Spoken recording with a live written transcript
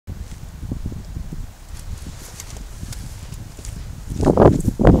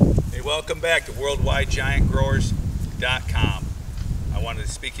welcome back to WorldwideGiantGrowers.com. I wanted to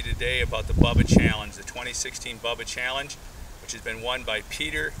speak to you today about the Bubba Challenge, the 2016 Bubba Challenge, which has been won by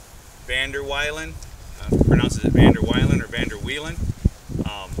Peter Vanderwijlen. Pronounces it Vanderwijlen or Vanderwielen.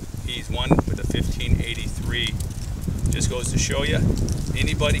 He's won with a 1583. Just goes to show you,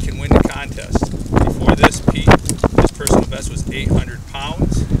 anybody can win the contest. Before this, Pete, his personal best was 800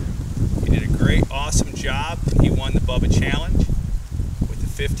 pounds. He did a great, awesome job. He won the Bubba Challenge with the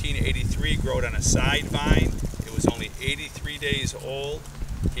 1583 growed on a side vine. It was only 83 days old.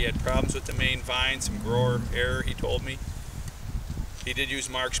 He had problems with the main vine, some grower error, he told me. He did use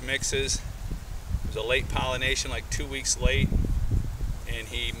Mark's mixes. It was a late pollination, like 2 weeks late, and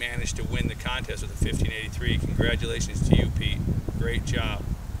he managed to win the contest with a 1583. Congratulations to you, Pete. Great job.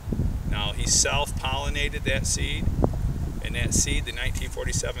 Now, he self-pollinated that seed, and that seed, the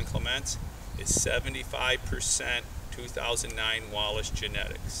 1947 Clements, is 75% 2009 Wallace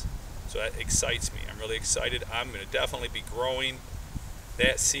genetics. So that excites me. I'm really excited. I'm going to definitely be growing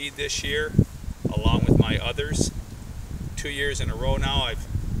that seed this year along with my others. 2 years in a row now, I've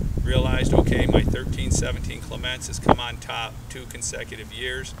realized, okay, my 13-17 Clements has come on top 2 consecutive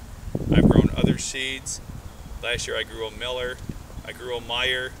years. I've grown other seeds. Last year I grew a Miller, I grew a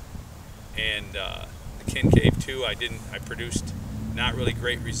Meyer, and the Kincaid too. I produced not really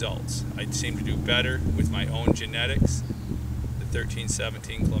great results. I seem to do better with my own genetics, the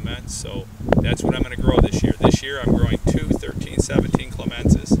 13-17 Clements. So that's what I'm going to grow this year. This year I'm growing 2 13-17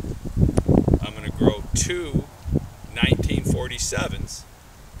 Clementses. I'm going to grow 2 1947s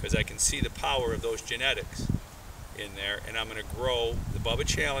because I can see the power of those genetics in there. And I'm going to grow, the Bubba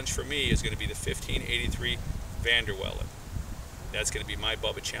Challenge for me is going to be the 1583 Vanderwijlen. That's going to be my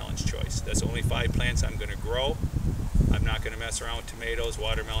Bubba Challenge choice. That's only 5 plants I'm going to grow. I'm not going to mess around with tomatoes,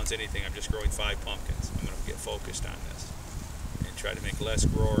 watermelons, anything. I'm just growing 5 pumpkins. I'm going to get focused on this and try to make less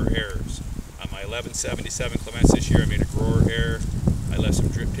grower errors. On my 1177 Clements this year, I made a grower error. I left some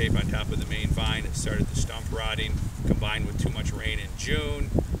drip tape on top of the main vine. It started the stump rotting, combined with too much rain in June.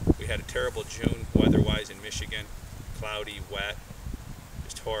 We had a terrible June weather-wise in Michigan. Cloudy, wet,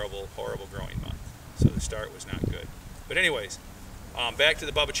 just horrible, horrible growing month. So the start was not good. But anyways, back to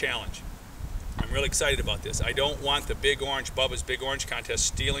the Bubba Challenge. I'm really excited about this. I don't want the Big Orange, Bubba's Big Orange contest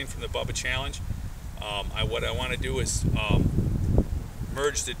stealing from the Bubba Challenge. What I want to do is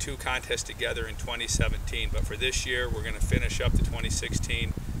merge the 2 contests together in 2017. But for this year, we're going to finish up the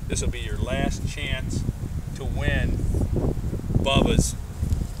 2016. This will be your last chance to win Bubba's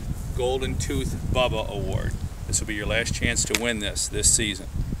Golden Tooth Bubba Award. This will be your last chance to win this season.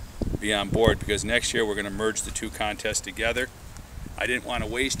 Be on board, because next year we're going to merge the 2 contests together. I didn't want to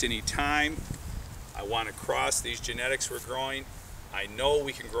waste any time. I want to cross these genetics we're growing. I know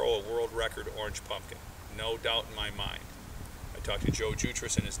we can grow a world record orange pumpkin. No doubt in my mind. I talked to Joe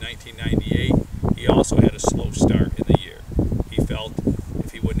Jutras in his 1998. He also had a slow start in the year. He felt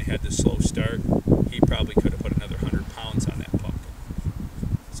if he wouldn't have had the slow start, he probably could have put another 100 pounds on that pumpkin.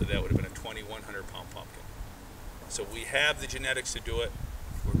 So that would have been a 2,100 pound pumpkin. So we have the genetics to do it.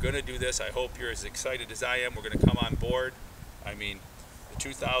 We're going to do this. I hope you're as excited as I am. We're going to come on board. I mean, the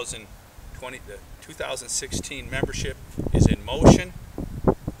 2016 membership is in motion,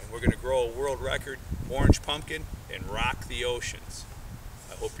 and we're going to grow a world record orange pumpkin and rock the oceans.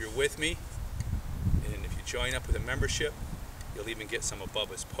 I hope you're with me, and if you join up with a membership, you'll even get some of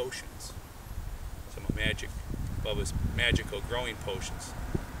Bubba's potions, some of Bubba's magical growing potions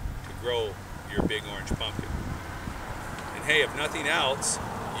to grow your big orange pumpkin. And hey, if nothing else,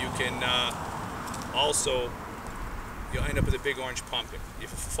 you can you'll end up with a big orange pumpkin. If you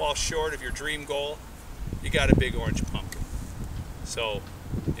fall short of your dream goal, you got a big orange pumpkin. So,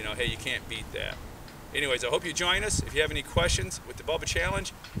 hey, you can't beat that. Anyways, I hope you join us. If you have any questions with the Bubba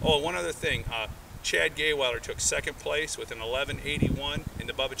Challenge. Oh, one other thing. Chad Gayweiler took 2nd place with an 1181 in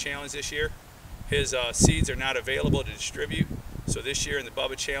the Bubba Challenge this year. His seeds are not available to distribute. So this year in the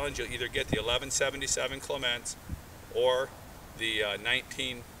Bubba Challenge, you'll either get the 1177 Clements or the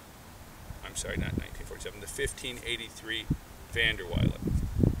 1547, the 1583 Vanderwijlen.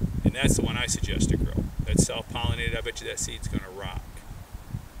 And that's the one I suggest to grow. That's self-pollinated. I bet you that seed's going to rock.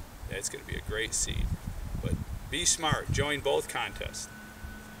 That's going to be a great seed. But be smart. Join both contests,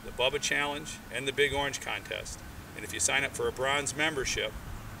 the Bubba Challenge and the Big Orange contest. And if you sign up for a bronze membership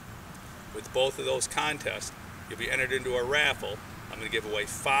with both of those contests, you'll be entered into a raffle. I'm going to give away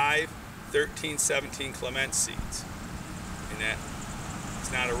 5 13-17 Clement seeds. And that,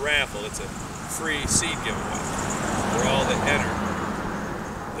 it's not a raffle, it's a free seed giveaway for all that enter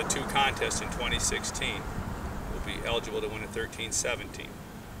the 2 contests in 2016 will be eligible to win a 13-17.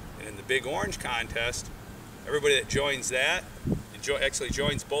 And in the Big Orange contest, everybody that joins that, you actually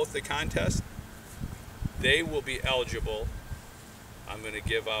joins both the contests, they will be eligible. I'm going to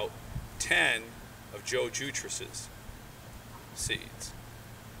give out 10 of Joe Jutras's seeds.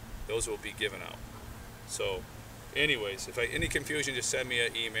 Those will be given out. So anyways, if any confusion, just send me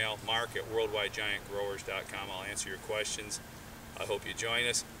an email, mark@worldwidegiantgrowers.com. I'll answer your questions. I hope you join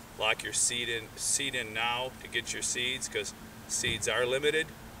us. Lock your seed in now to get your seeds, because seeds are limited,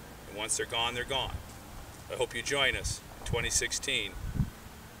 and once they're gone, they're gone. I hope you join us in 2016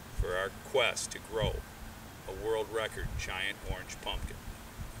 for our quest to grow a world record giant orange pumpkin.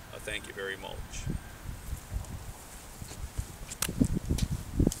 Thank you very much.